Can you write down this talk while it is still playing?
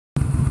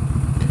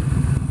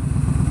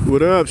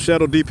What up,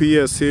 Shadow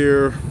DPS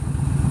here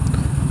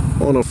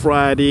on a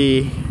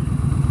Friday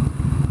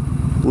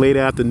late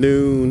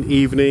afternoon,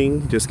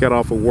 evening. Just got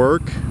off of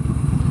work.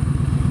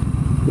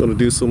 I'm gonna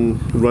do some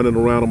running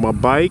around on my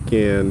bike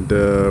and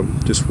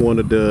just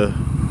wanted to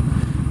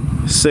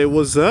say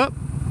what's up.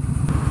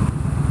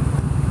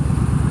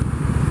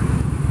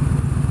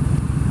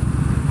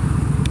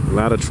 A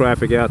lot of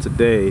traffic out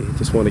today.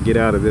 Just want to get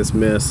out of this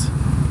mess.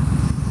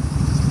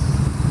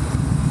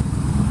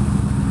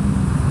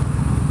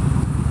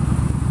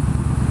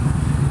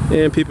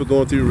 And people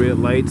going through red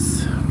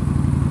lights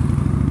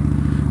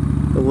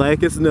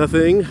like it's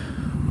nothing.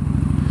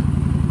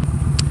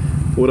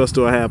 What else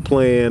do I have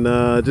planned?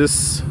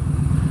 Just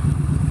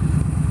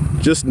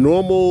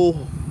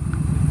normal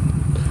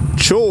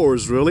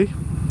chores, really.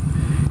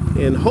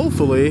 And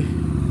hopefully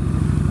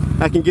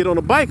I can get on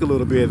a bike a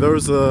little bit.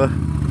 There's one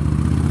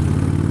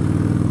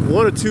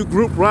or two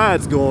group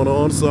rides going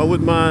on, so I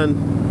wouldn't mind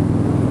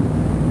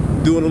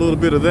doing a little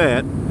bit of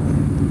that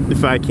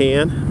if I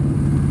can.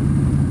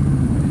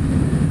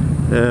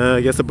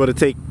 I guess I better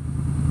take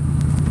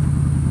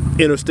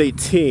Interstate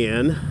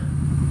 10.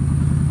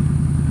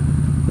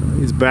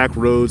 These back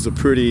roads are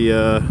pretty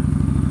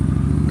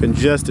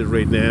congested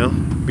right now,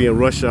 being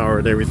rush hour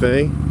and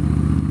everything.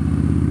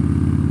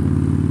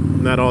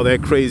 I'm not all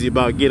that crazy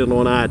about getting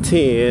on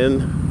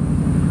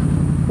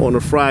I-10 on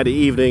a Friday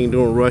evening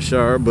during rush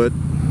hour, but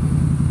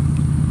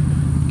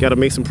gotta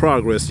make some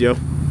progress, yo.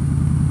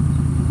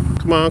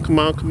 Come on, come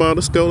on, come on,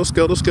 let's go, let's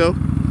go, let's go.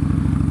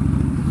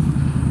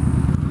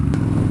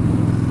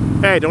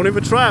 Hey, don't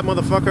even try it,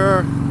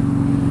 motherfucker.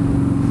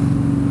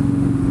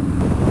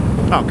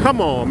 Oh, come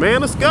on,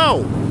 man, let's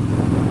go.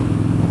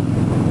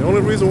 The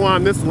only reason why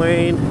I'm this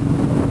lane,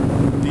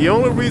 the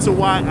only reason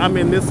why I'm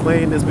in this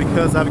lane is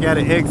because I've got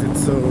to exit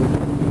soon.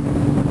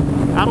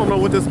 I don't know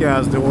what this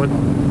guy's doing.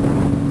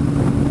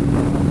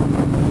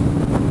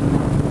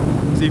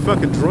 Is he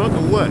fucking drunk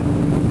or what?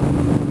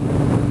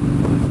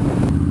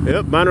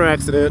 Yep, minor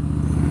accident.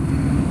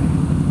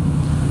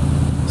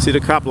 See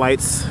the cop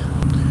lights.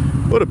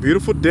 What a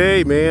beautiful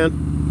day, man.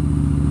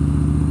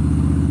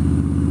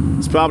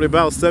 It's probably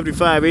about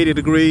 75, 80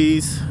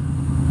 degrees.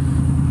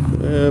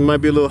 It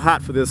might be a little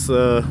hot for this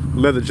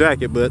leather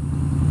jacket, but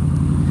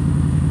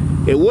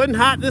it wasn't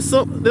hot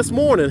this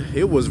morning.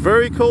 It was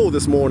very cold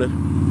this morning.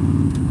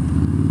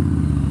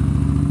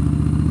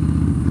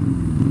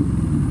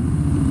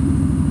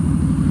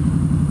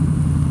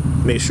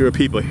 Make sure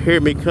people hear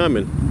me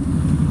coming.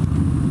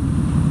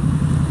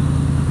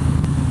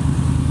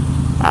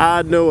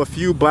 I know a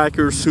few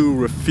bikers who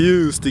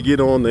refuse to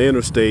get on the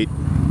interstate.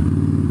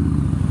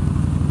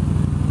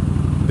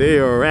 They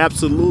are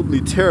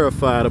absolutely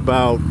terrified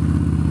about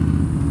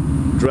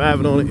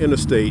driving on the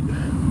interstate.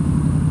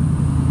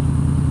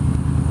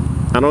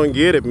 I don't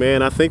get it,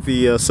 man. I think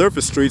the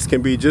surface streets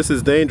can be just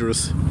as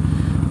dangerous.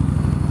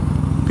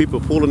 People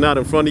pulling out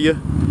in front of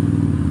you.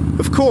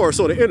 Of course,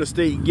 on the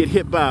interstate, you get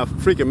hit by a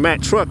freaking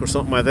Mack truck or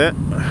something like that.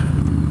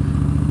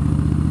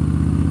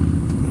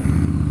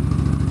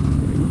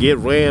 Get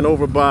ran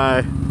over by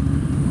a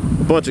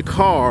bunch of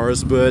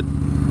cars, but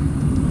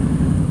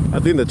I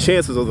think the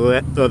chances of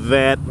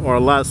that are a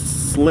lot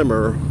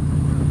slimmer.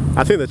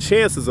 I think the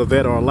chances of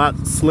that are a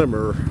lot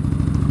slimmer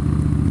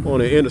on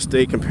the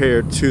interstate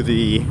compared to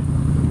the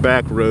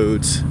back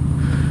roads.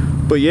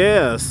 But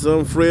yeah,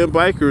 some friends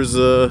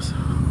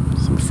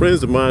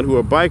of mine who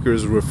are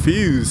bikers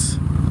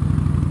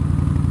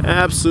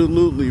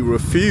absolutely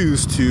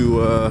refuse to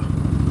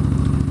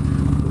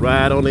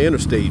ride on the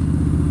interstate.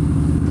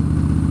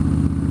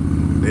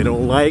 They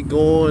don't like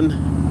going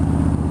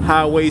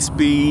highway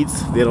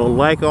speeds. They don't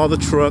like all the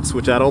trucks,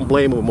 which I don't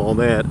blame them on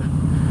that.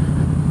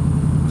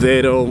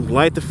 They don't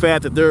like the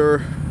fact that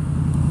they're,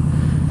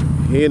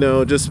 you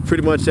know, just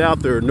pretty much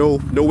out there, no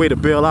way to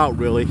bail out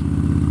really.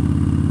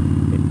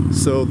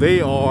 So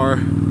they are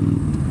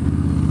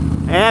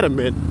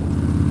adamant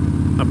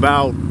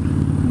about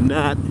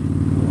not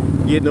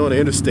getting on the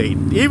interstate,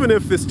 even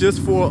if it's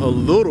just for a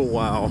little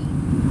while.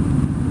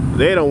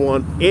 They don't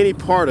want any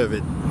part of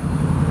it,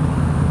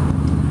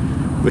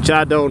 which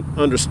I don't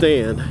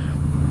understand.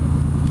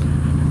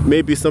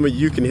 Maybe some of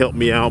you can help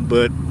me out,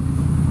 but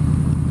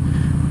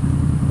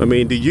I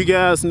mean, do you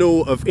guys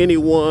know of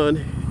anyone,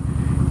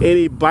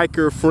 any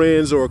biker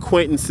friends or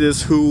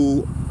acquaintances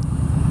who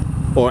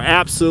are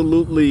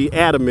absolutely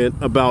adamant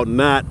about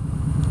not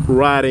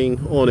riding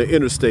on the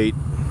interstate?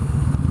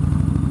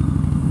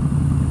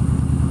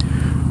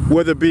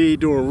 Whether it be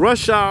during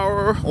rush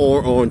hour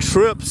or on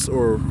trips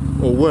or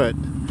what.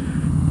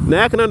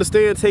 Now I can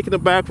understand taking the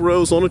back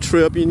roads on a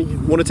trip. You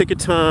want to take your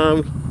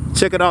time,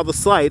 check out all the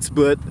sights,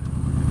 but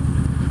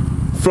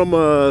from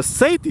a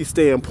safety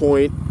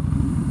standpoint,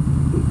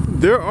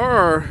 there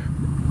are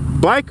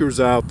bikers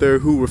out there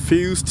who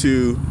refuse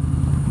to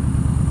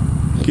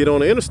get on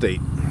the interstate,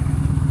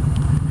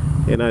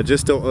 and I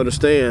just don't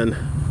understand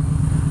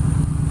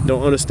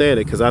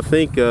it, because I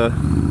think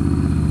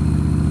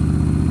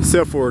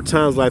except for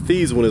times like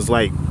these when it's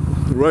like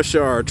rush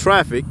hour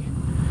traffic,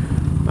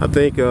 I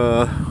think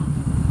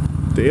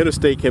the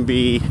interstate can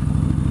be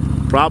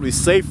Probably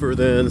safer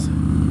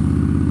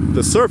than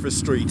the surface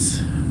streets.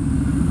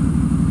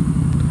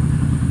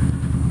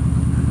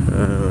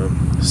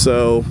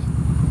 So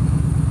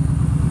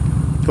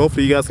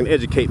hopefully you guys can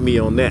educate me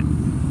on that.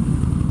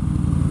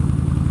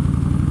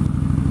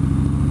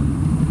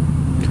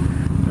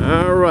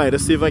 All right,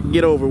 let's see if I can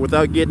get over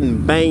without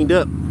getting banged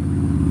up.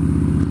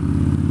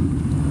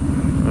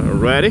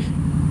 Alrighty.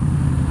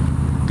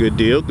 Good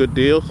deal, good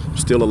deal.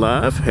 Still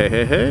alive. Hey,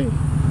 hey, hey.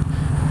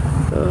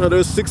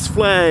 There's Six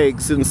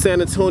Flags in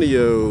San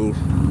Antonio.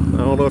 I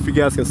don't know if you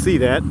guys can see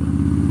that,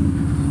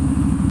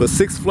 but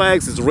Six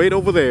Flags is right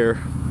over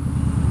there.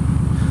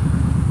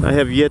 I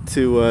have yet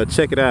to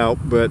check it out,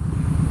 but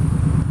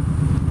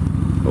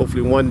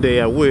hopefully one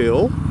day I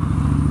will.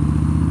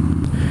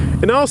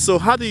 And also,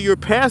 how do your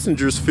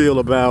passengers feel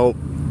about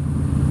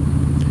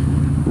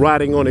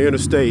riding on the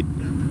interstate?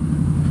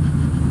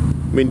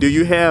 I mean, do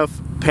you have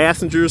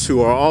passengers who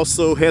are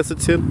also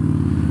hesitant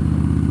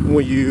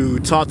when you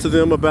talk to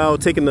them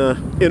about taking the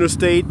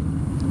interstate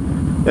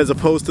as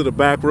opposed to the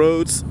back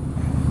roads?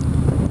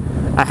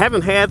 I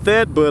haven't had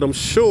that, but I'm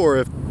sure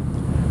if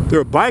there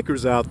are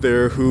bikers out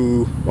there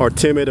who are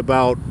timid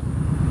about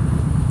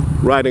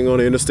riding on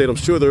the interstate, I'm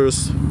sure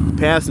there's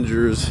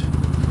passengers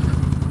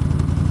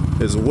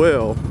as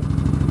well.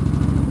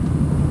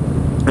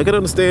 I can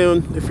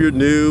understand if you're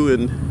new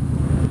and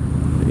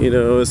you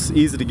know it's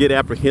easy to get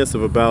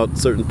apprehensive about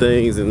certain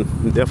things, and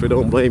definitely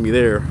don't blame you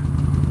there.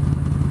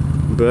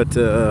 But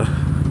I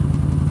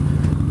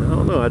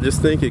don't know, I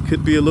just think it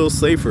could be a little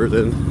safer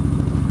than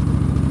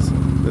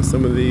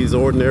some of these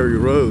ordinary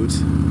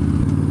roads.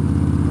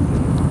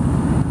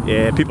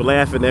 Yeah, people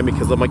laughing at me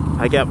because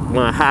I got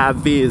my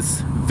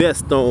high-vis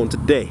vest on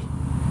today.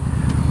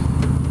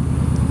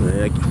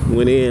 I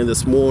went in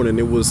this morning,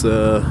 it was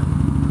kind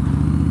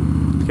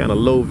of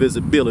low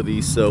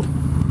visibility, so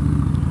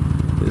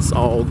it's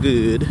all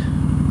good.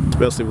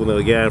 Especially when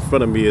the guy in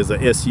front of me is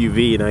an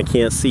SUV and I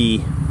can't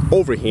see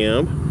over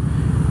him,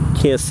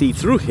 can't see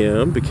through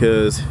him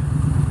because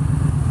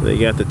they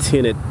got the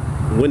tinted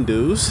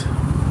windows.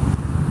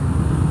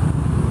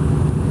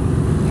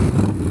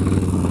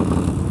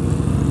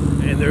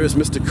 And there's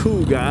Mr.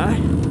 Cool Guy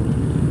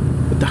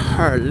with the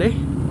Harley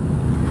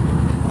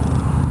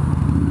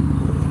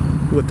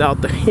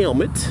without the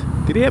helmet.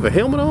 Did he have a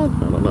helmet on?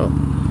 I don't know.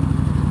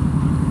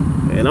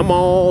 And I'm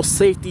all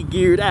safety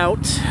geared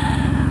out.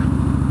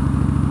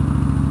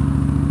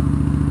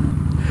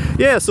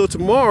 Yeah, so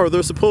tomorrow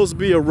there's supposed to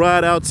be a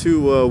ride out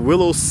to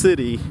Willow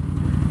City.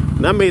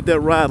 And I made that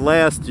ride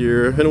last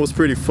year and it was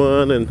pretty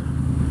fun, and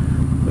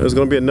there's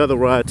gonna be another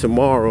ride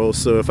tomorrow.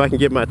 So if I can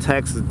get my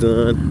taxes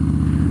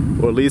done,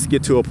 or at least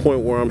get to a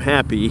point where I'm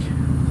happy,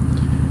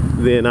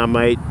 then I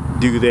might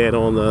do that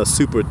on the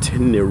Super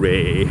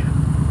Tenere.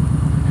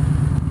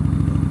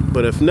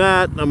 But if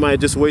not, I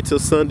might just wait till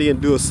Sunday and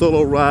do a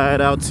solo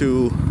ride out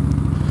to,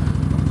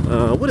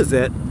 what is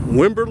that?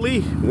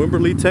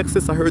 Wimberley,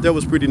 Texas. I heard that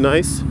was pretty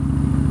nice.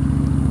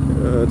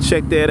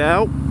 Check that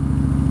out.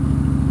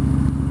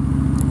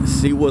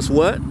 See what's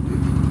what.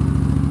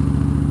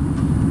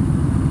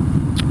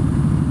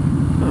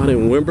 Out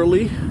in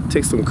Wimberley,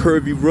 take some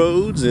curvy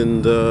roads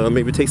and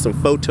maybe take some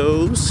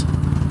photos.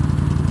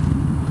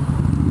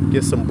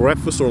 Get some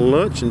breakfast or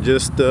lunch and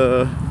just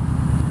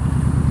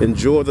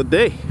enjoy the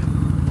day.